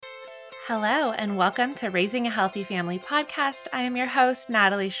Hello, and welcome to Raising a Healthy Family podcast. I am your host,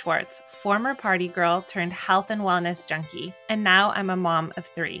 Natalie Schwartz, former party girl turned health and wellness junkie, and now I'm a mom of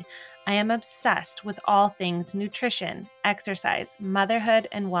 3. I am obsessed with all things nutrition, exercise, motherhood,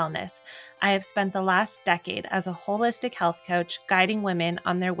 and wellness. I have spent the last decade as a holistic health coach guiding women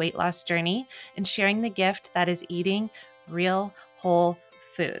on their weight loss journey and sharing the gift that is eating real, whole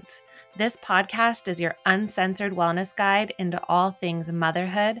foods. This podcast is your uncensored wellness guide into all things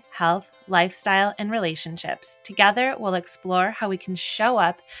motherhood, health, lifestyle, and relationships. Together, we'll explore how we can show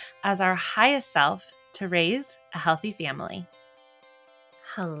up as our highest self to raise a healthy family.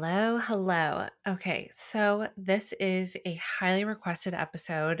 Hello. Okay, so this is a highly requested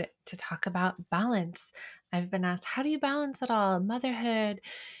episode to talk about balance. I've been asked, how do you balance it all? Motherhood,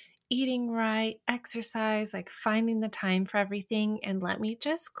 eating right, exercise, like finding the time for everything. And let me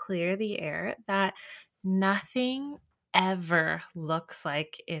just clear the air that nothing ever looks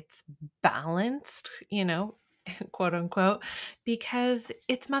like it's balanced, quote unquote, because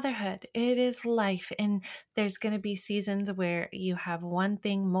it's motherhood. It is life. And there's going to be seasons where you have one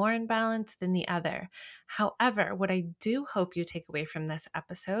thing more in balance than the other. However, what I do hope you take away from this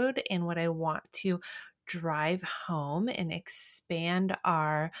episode and what I want to drive home and expand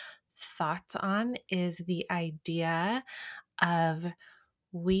our thoughts on is the idea of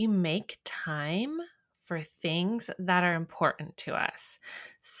we make time for things that are important to us.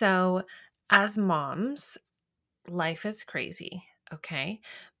 So, as moms, life is crazy, okay?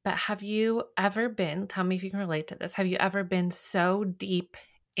 But have you ever been, tell me if you can relate to this, have you ever been so deep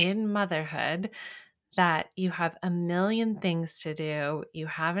in motherhood that you have a million things to do, you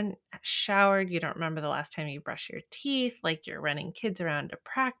haven't showered, you don't remember the last time you brushed your teeth, like you're running kids around to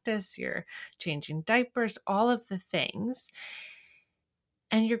practice, you're changing diapers, all of the things,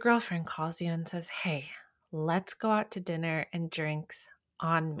 and your girlfriend calls you and says, hey, let's go out to dinner and drinks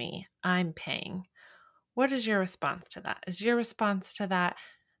on me, I'm paying. What is your response to that? Is your response to that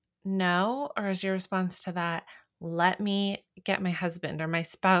no? Or is your response to that, let me get my husband or my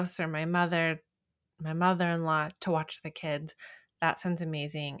spouse or my mother-in-law to watch the kids? That sounds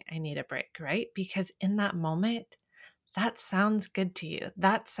amazing. I need a break, right? Because in that moment, that sounds good to you.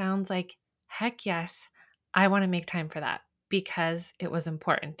 That sounds like, heck yes, I want to make time for that because it was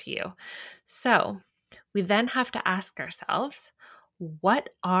important to you. So we then have to ask ourselves, what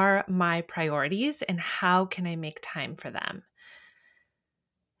are my priorities and how can I make time for them?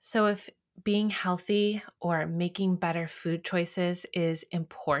 So if being healthy or making better food choices is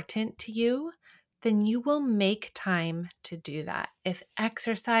important to you, then you will make time to do that. If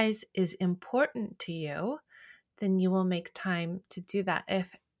exercise is important to you, then you will make time to do that.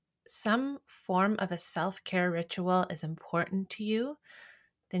 If some form of a self-care ritual is important to you,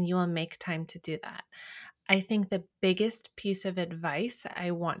 then you will make time to do that. I think the biggest piece of advice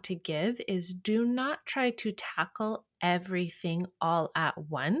I want to give is do not try to tackle everything all at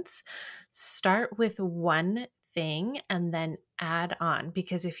once. Start with one thing and then add on,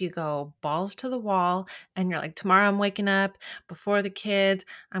 because if you go balls to the wall and you're like, tomorrow I'm waking up before the kids,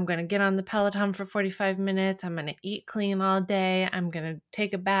 I'm going to get on the Peloton for 45 minutes, I'm going to eat clean all day, I'm going to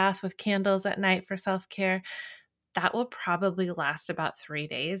take a bath with candles at night for self-care, that will probably last about 3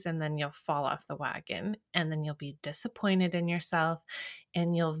 days and then you'll fall off the wagon and then you'll be disappointed in yourself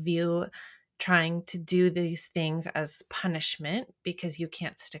and you'll view trying to do these things as punishment because you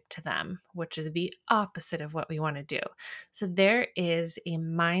can't stick to them, which is the opposite of what we want to do. So there is a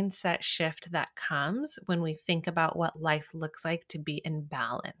mindset shift that comes when we think about what life looks like to be in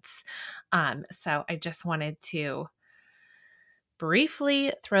balance. So I just wanted to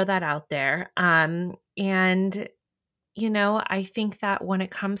briefly throw that out there. I think that when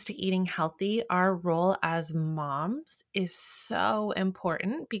it comes to eating healthy, our role as moms is so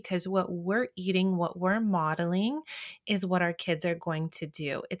important because what we're eating, what we're modeling is what our kids are going to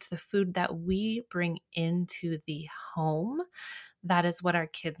do. It's the food that we bring into the home. That is what our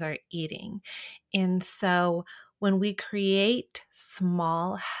kids are eating. And so when we create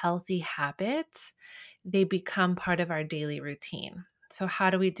small, healthy habits, they become part of our daily routine. So how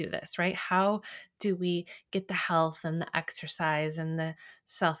do we do this, right? How do we get the health and the exercise and the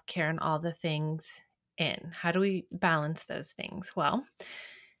self-care and all the things in? How do we balance those things? Well,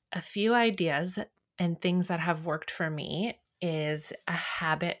 a few ideas and things that have worked for me is a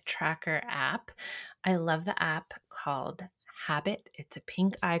habit tracker app. I love the app called Habit. It's a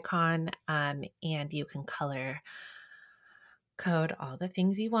pink icon, and you can color code all the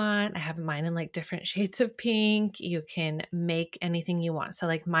things you want. I have mine in like different shades of pink. You can make anything you want. So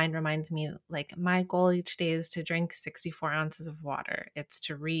like mine reminds me, like my goal each day is to drink 64 ounces of water. It's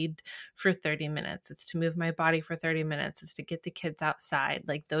to read for 30 minutes. It's to move my body for 30 minutes. It's to get the kids outside.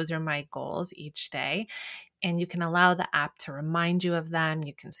 Like those are my goals each day. And you can allow the app to remind you of them.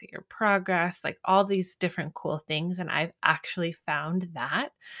 You can see your progress, like all these different cool things. And I've actually found that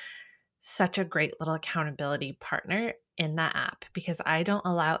such a great little accountability partner in that app, because I don't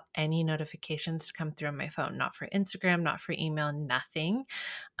allow any notifications to come through on my phone, not for Instagram, not for email, nothing,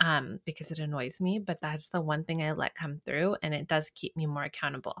 because it annoys me. But that's the one thing I let come through, and it does keep me more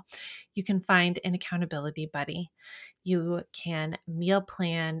accountable. You can find an accountability buddy. You can meal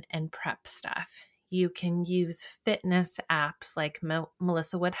plan and prep stuff. You can use fitness apps like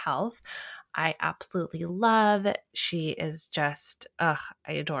Melissa Wood Health. I absolutely love. She is just, I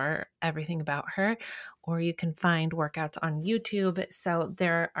adore everything about her. Or you can find workouts on YouTube. So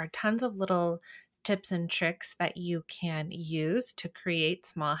there are tons of little tips and tricks that you can use to create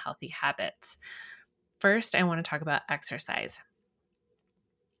small, healthy habits. First, I want to talk about exercise.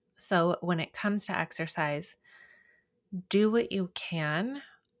 So when it comes to exercise, do what you can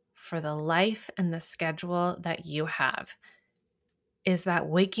for the life and the schedule that you have. Is that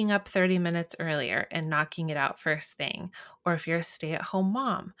waking up 30 minutes earlier and knocking it out first thing? Or if you're a stay-at-home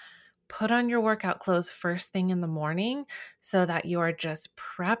mom, put on your workout clothes first thing in the morning so that you are just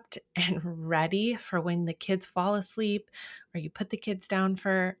prepped and ready for when the kids fall asleep, or you put the kids down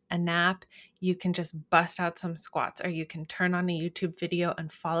for a nap. You can just bust out some squats, or you can turn on a YouTube video and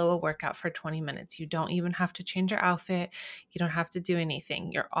follow a workout for 20 minutes. You don't even have to change your outfit. You don't have to do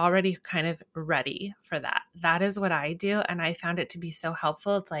anything. You're already kind of ready for that. That is what I do. And I found it to be so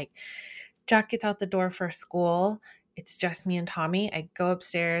helpful. It's like Jack gets out the door for school. It's just me and Tommy. I go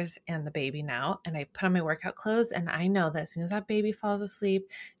upstairs and the baby now, and I put on my workout clothes, and I know that as soon as that baby falls asleep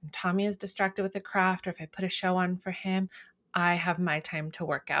and Tommy is distracted with a craft, or if I put a show on for him, I have my time to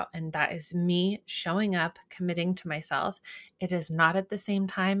work out. And that is me showing up, committing to myself. It is not at the same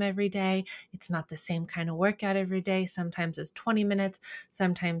time every day. It's not the same kind of workout every day. Sometimes it's 20 minutes,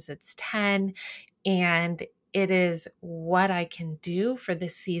 sometimes it's 10. And it is what I can do for the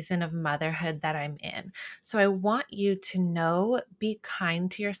season of motherhood that I'm in. So I want you to know, be kind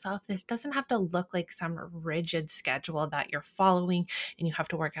to yourself. This doesn't have to look like some rigid schedule that you're following and you have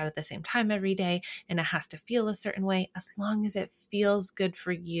to work out at the same time every day and it has to feel a certain way. As long as it feels good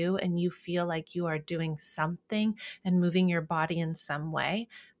for you and you feel like you are doing something and moving your body in some way,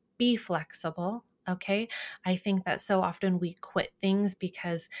 be flexible. Okay. I think that so often we quit things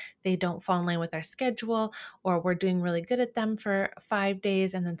because they don't fall in line with our schedule, or we're doing really good at them for 5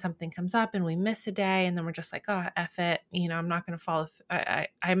 days and then something comes up and we miss a day. And then we're just like, oh, F it. I'm not going to follow.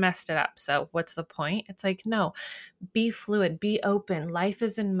 I messed it up. So what's the point? It's like, no, be fluid, be open. Life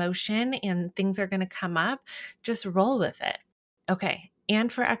is in motion and things are going to come up. Just roll with it. Okay.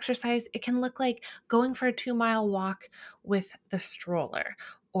 And for exercise, it can look like going for a 2-mile walk with the stroller,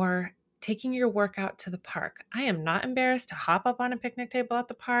 or taking your workout to the park. I am not embarrassed to hop up on a picnic table at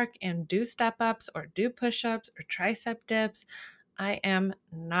the park and do step ups or do push ups or tricep dips. I am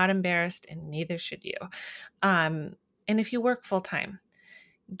not embarrassed, and neither should you. And if you work full time,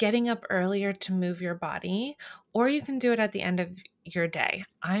 getting up earlier to move your body, or you can do it at the end of your day.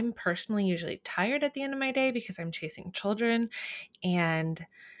 I'm personally usually tired at the end of my day because I'm chasing children, and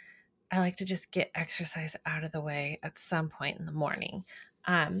I like to just get exercise out of the way at some point in the morning.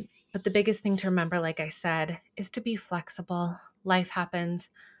 But the biggest thing to remember, like I said, is to be flexible. Life happens,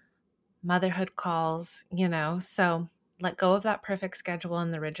 motherhood calls, so let go of that perfect schedule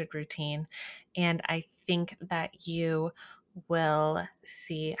and the rigid routine. And I think that you will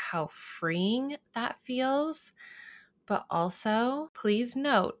see how freeing that feels. But also, please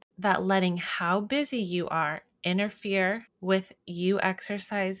note that letting how busy you are interfere with you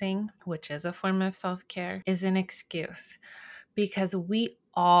exercising, which is a form of self-care, is an excuse, because we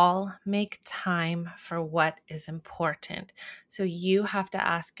all make time for what is important. So you have to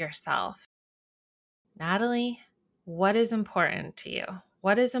ask yourself, Natalie, what is important to you?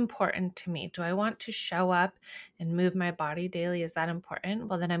 What is important to me? Do I want to show up and move my body daily? Is that important?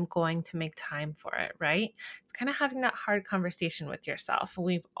 Well, then I'm going to make time for it, right? It's kind of having that hard conversation with yourself.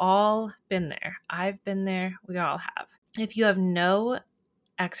 We've all been there. I've been there. We all have. If you have no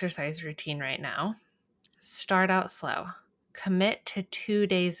exercise routine right now, start out slow. Commit to 2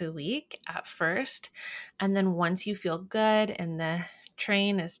 days a week at first. And then once you feel good and the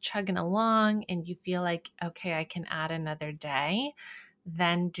train is chugging along and you feel like, okay, I can add another day,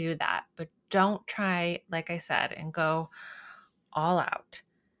 then do that. But don't try, like I said, and go all out.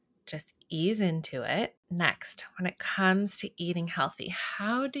 Just ease into it. next, when it comes to eating healthy,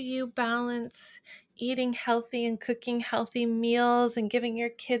 how do you balance eating healthy and cooking healthy meals and giving your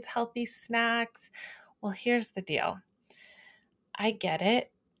kids healthy snacks? Well, here's the deal. I get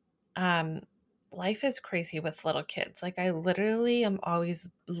it. Um, Life is crazy with little kids. Like, I literally am always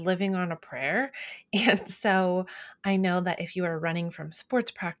living on a prayer. And so I know that if you are running from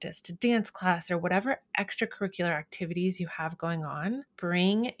sports practice to dance class or whatever extracurricular activities you have going on,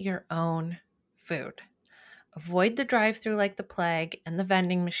 bring your own food. Avoid the drive-through like the plague and the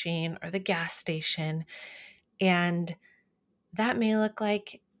vending machine or the gas station. And that may look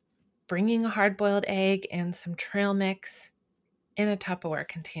like bringing a hard-boiled egg and some trail mix in a Tupperware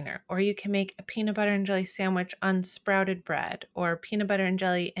container, or you can make a peanut butter and jelly sandwich on sprouted bread, or peanut butter and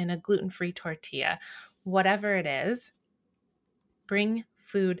jelly in a gluten-free tortilla. Whatever it is, bring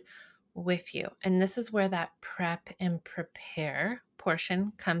food with you. And this is where that prep and prepare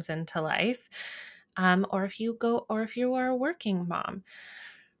portion comes into life. Or if you are a working mom,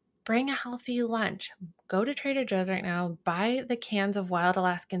 bring a healthy lunch. Go to Trader Joe's right now, buy the cans of wild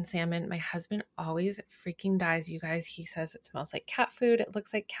Alaskan salmon. My husband always freaking dies, you guys. He says it smells like cat food. It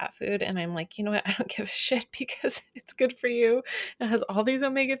looks like cat food. And I'm like, you know what? I don't give a shit because it's good for you. It has all these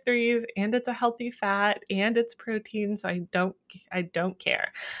omega-3s and it's a healthy fat and it's protein. So I don't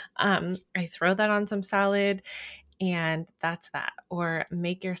care. I throw that on some salad and that's that. Or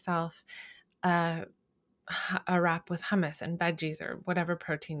make yourself a wrap with hummus and veggies or whatever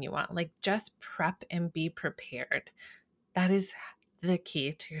protein you want. Like, just prep and be prepared. That is the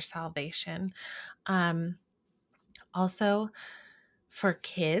key to your salvation. Also, for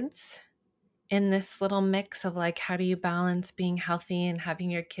kids, in this little mix of like, how do you balance being healthy and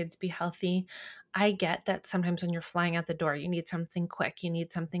having your kids be healthy? I get that sometimes when you're flying out the door, you need something quick, you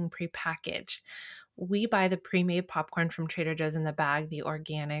need something prepackaged. We buy the pre-made popcorn from Trader Joe's in the bag, the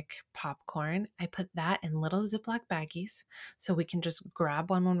organic popcorn. I put that in little Ziploc baggies so we can just grab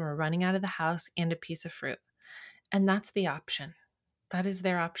one when we're running out of the house and a piece of fruit. And that's the option. That is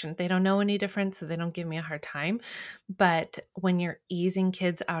their option. They don't know any different, so they don't give me a hard time. But when you're easing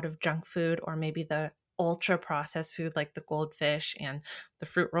kids out of junk food or maybe the ultra processed food like the goldfish and the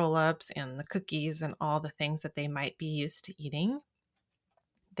fruit roll-ups and the cookies and all the things that they might be used to eating,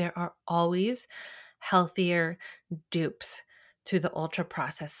 there are always healthier dupes to the ultra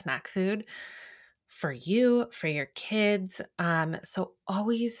processed snack food for you, for your kids. So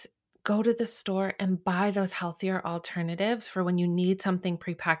always go to the store and buy those healthier alternatives for when you need something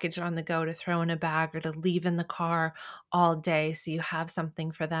prepackaged on the go to throw in a bag or to leave in the car all day, so you have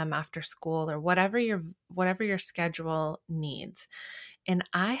something for them after school or whatever your schedule needs. And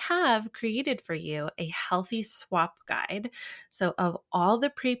I have created for you a healthy swap guide. So of all the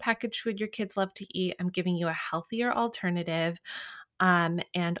prepackaged food your kids love to eat, I'm giving you a healthier alternative. And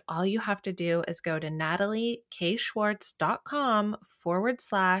all you have to do is go to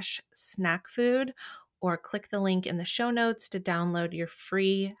nataliekschwartz.com/snack food, or click the link in the show notes to download your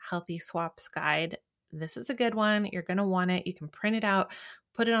free Healthy Swaps guide. This is a good one. You're going to want it. You can print it out,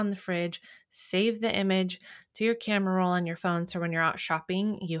 put it on the fridge, save the image to your camera roll on your phone. So when you're out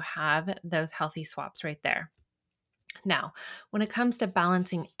shopping, you have those healthy swaps right there. Now, when it comes to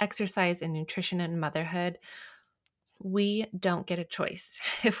balancing exercise and nutrition and motherhood, we don't get a choice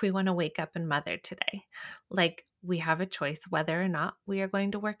if we want to wake up and mother today. Like, we have a choice whether or not we are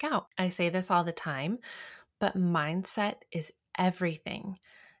going to work out. I say this all the time, but mindset is everything.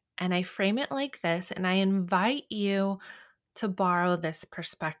 And I frame it like this, and I invite you to borrow this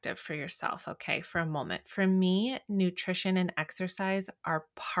perspective for yourself, okay, for a moment. For me, nutrition and exercise are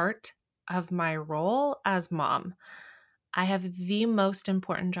part of my role as mom. I have the most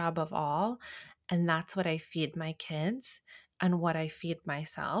important job of all, and that's what I feed my kids and what I feed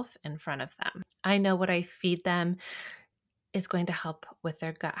myself in front of them. I know what I feed them is going to help with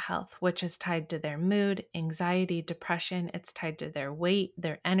their gut health, which is tied to their mood, anxiety, depression. It's tied to their weight,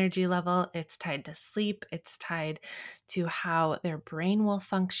 their energy level. It's tied to sleep. It's tied to how their brain will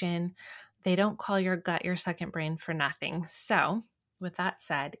function. They don't call your gut your second brain for nothing. So, with that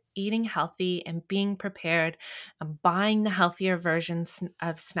said, eating healthy and being prepared and buying the healthier versions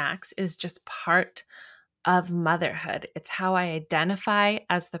of snacks is just part of motherhood. It's how I identify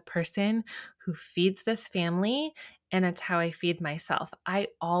as the person who feeds this family, and it's how I feed myself. I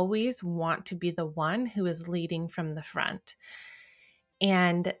always want to be the one who is leading from the front.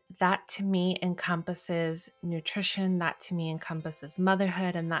 And that to me encompasses nutrition, that to me encompasses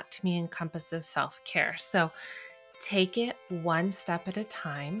motherhood, and that to me encompasses self-care. So take it one step at a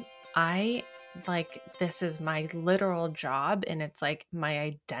time. This is my literal job, and it's like my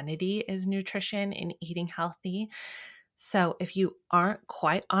identity is nutrition and eating healthy. So if you aren't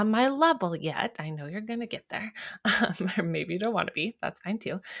quite on my level yet, I know you're going to get there, or maybe you don't want to be, that's fine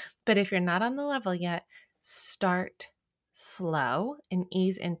too. But if you're not on the level yet, start slow and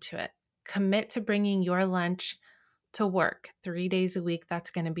ease into it. Commit to bringing your lunch to work 3 days a week. That's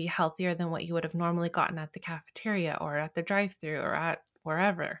going to be healthier than what you would have normally gotten at the cafeteria or at the drive-thru or at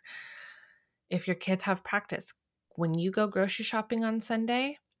wherever. If your kids have practice, when you go grocery shopping on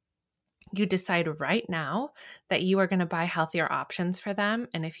Sunday, you decide right now that you are going to buy healthier options for them.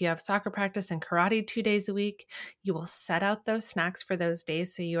 And if you have soccer practice and karate 2 days a week, you will set out those snacks for those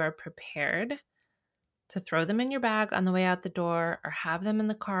days so you are prepared to throw them in your bag on the way out the door or have them in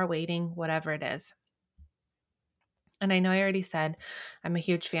the car waiting, whatever it is. And I know I already said I'm a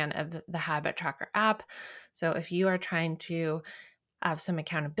huge fan of the Habit Tracker app. So if you are trying to have some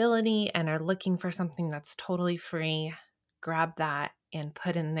accountability and are looking for something that's totally free, grab that and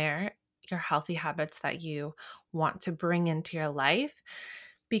put in there your healthy habits that you want to bring into your life.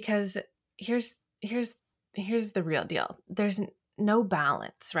 Because here's the real deal. There's no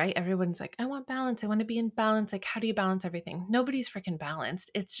balance, right? Everyone's like, I want balance. I want to be in balance. Like, how do you balance everything? Nobody's freaking balanced.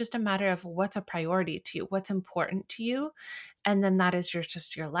 It's just a matter of what's a priority to you, what's important to you. And then that is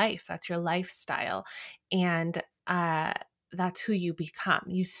just your life. That's your lifestyle. And that's who you become.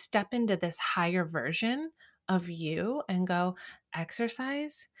 You step into this higher version of you and go,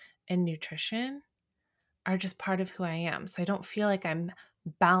 exercise and nutrition are just part of who I am. So I don't feel like I'm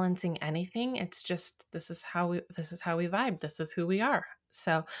balancing anything. It's just this is how we vibe. This is who we are.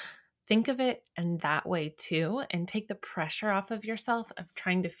 So think of it in that way too, and take the pressure off of yourself of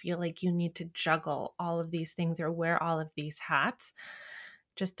trying to feel like you need to juggle all of these things or wear all of these hats.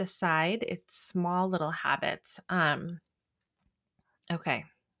 Just decide it's small little habits. Okay.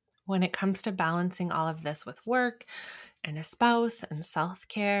 When it comes to balancing all of this with work and a spouse and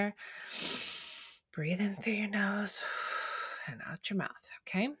self-care, breathe in through your nose and out your mouth,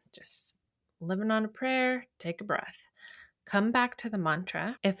 okay? Just living on a prayer, take a breath. Come back to the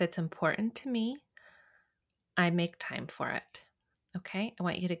mantra. If it's important to me, I make time for it, okay? I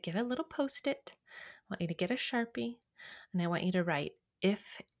want you to get a little Post-it. I want you to get a Sharpie, and I want you to write,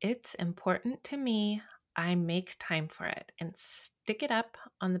 if it's important to me, I make time for it, and stick it up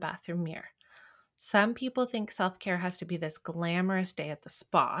on the bathroom mirror. Some people think self-care has to be this glamorous day at the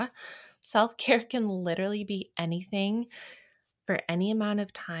spa. Self-care can literally be anything for any amount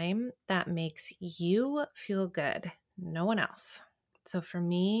of time that makes you feel good, no one else. So for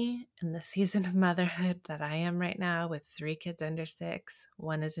me, in the season of motherhood that I am right now with 3 kids under 6,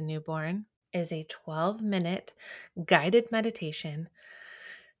 one is a newborn, is a 12-minute guided meditation.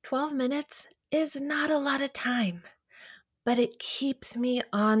 12 minutes is not a lot of time, but it keeps me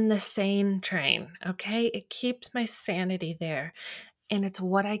on the sane train, okay? It keeps my sanity there. And it's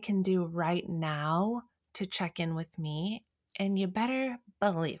what I can do right now to check in with me. And you better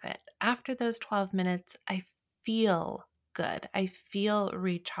believe it. After those 12 minutes, I feel good. I feel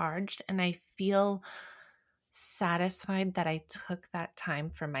recharged and I feel satisfied that I took that time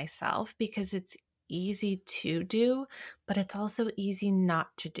for myself, because it's easy to do, but it's also easy not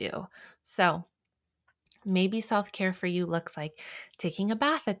to do. So maybe self-care for you looks like taking a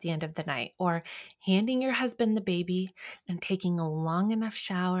bath at the end of the night, or handing your husband the baby and taking a long enough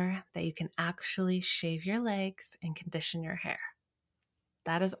shower that you can actually shave your legs and condition your hair.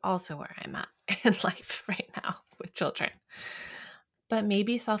 That is also where I'm at in life right now with children. But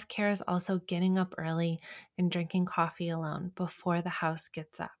maybe self-care is also getting up early and drinking coffee alone before the house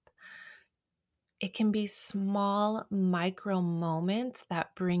gets up. It can be small micro moments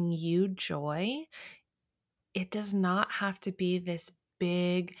that bring you joy. It does not have to be this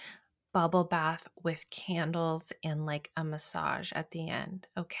big bubble bath with candles and like a massage at the end,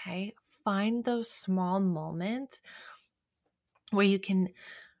 okay? Find those small moments where you can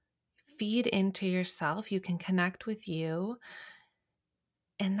feed into yourself, you can connect with you,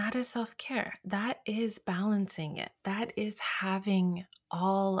 and that is self-care. That is balancing it. That is having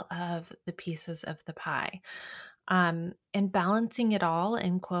all of the pieces of the pie. And balancing it all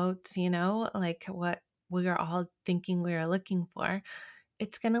in quotes, like what we are all thinking we are looking for,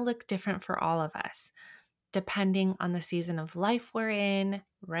 it's going to look different for all of us, depending on the season of life we're in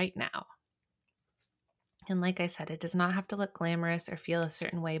right now. And like I said, it does not have to look glamorous or feel a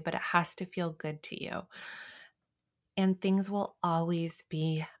certain way, but it has to feel good to you. And things will always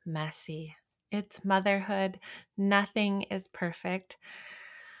be messy. It's motherhood. Nothing is perfect,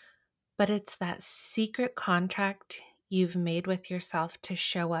 but it's that secret contract you've made with yourself to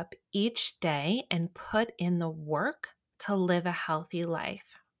show up each day and put in the work to live a healthy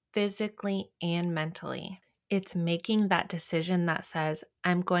life, physically and mentally. It's making that decision that says,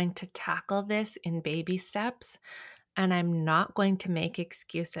 I'm going to tackle this in baby steps. and I'm not going to make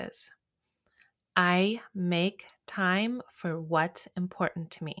excuses. I make time for what's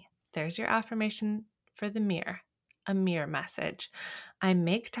important to me. There's your affirmation for the mirror, a mirror message. I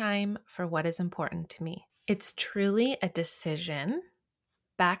make time for what is important to me. It's truly a decision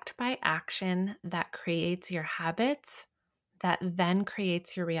backed by action that creates your habits, that then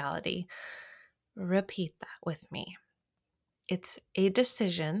creates your reality. Repeat that with me. It's a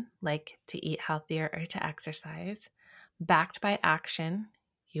decision, like to eat healthier or to exercise, backed by action.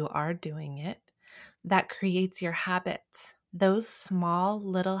 You are doing it. That creates your habits. Those small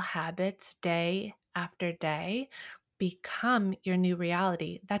little habits, day after day, become your new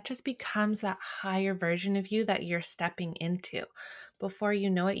reality. That just becomes that higher version of you that you're stepping into. Before you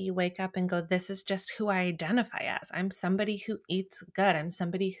know it, you wake up and go, this is just who I identify as. I'm somebody who eats good. I'm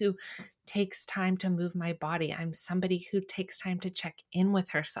somebody who takes time to move my body. I'm somebody who takes time to check in with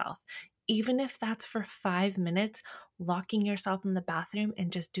herself. Even if that's for 5 minutes, locking yourself in the bathroom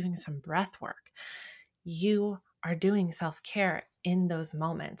and just doing some breath work. You are doing self-care in those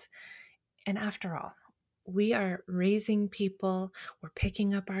moments. And after all, we are raising people. We're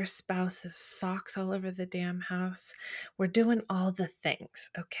picking up our spouse's socks all over the damn house. We're doing all the things,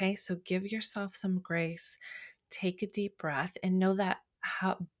 okay? So give yourself some grace, take a deep breath, and know that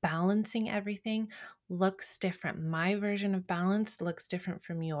how balancing everything looks different. My version of balance looks different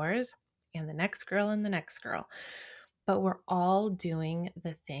from yours and the next girl and the next girl. But we're all doing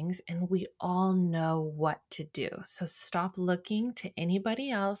the things and we all know what to do. So stop looking to anybody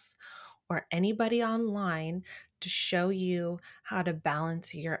else or anybody online to show you how to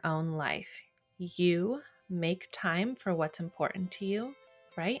balance your own life. You make time for what's important to you,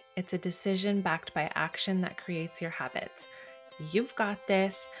 right? It's a decision backed by action that creates your habits. You've got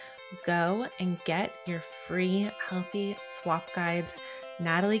this. Go and get your free healthy swap guides,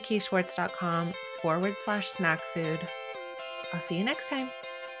 nataliekschwartz.com/snack food. I'll see you next time.